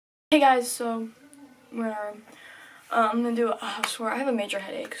Hey guys, so I'm gonna do a house tour. I have a major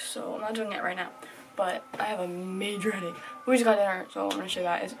headache, so I'm not doing it right now. But I have a major headache. We just got dinner, so I'm gonna show you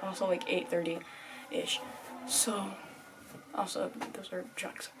that. It's also like 8:30-ish. So, also those are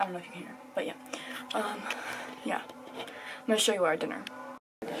trucks. I don't know if you can hear, but yeah. Yeah. I'm gonna show you our dinner.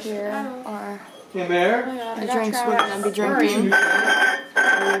 Here are the drinks we're gonna be drinking.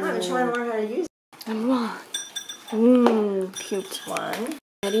 I'm trying to learn how to use it. And one. Cute. One.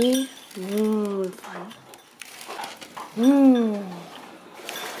 Ready? Fun.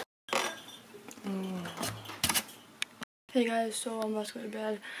 Hey guys, so I'm about to go to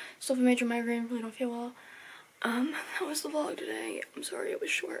bed. Still have a major migraine, really don't feel well. That was the vlog today. I'm sorry it was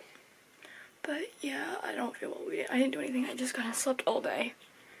short. But yeah, I don't feel well. I didn't do anything, I just kind of slept all day.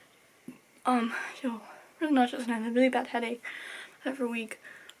 Really nauseous and I had a really bad headache. I had it for a week.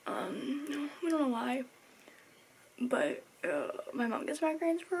 We don't know why. But my mom gets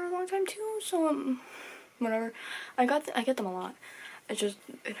migraines for a long time too, so whatever. I get them a lot. It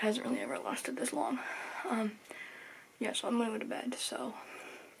hasn't really ever lasted this long. Yeah, so I'm gonna go to bed. So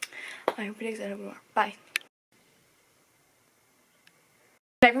I hope you guys have more. Bye.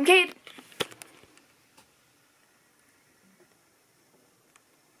 Bye from Kate.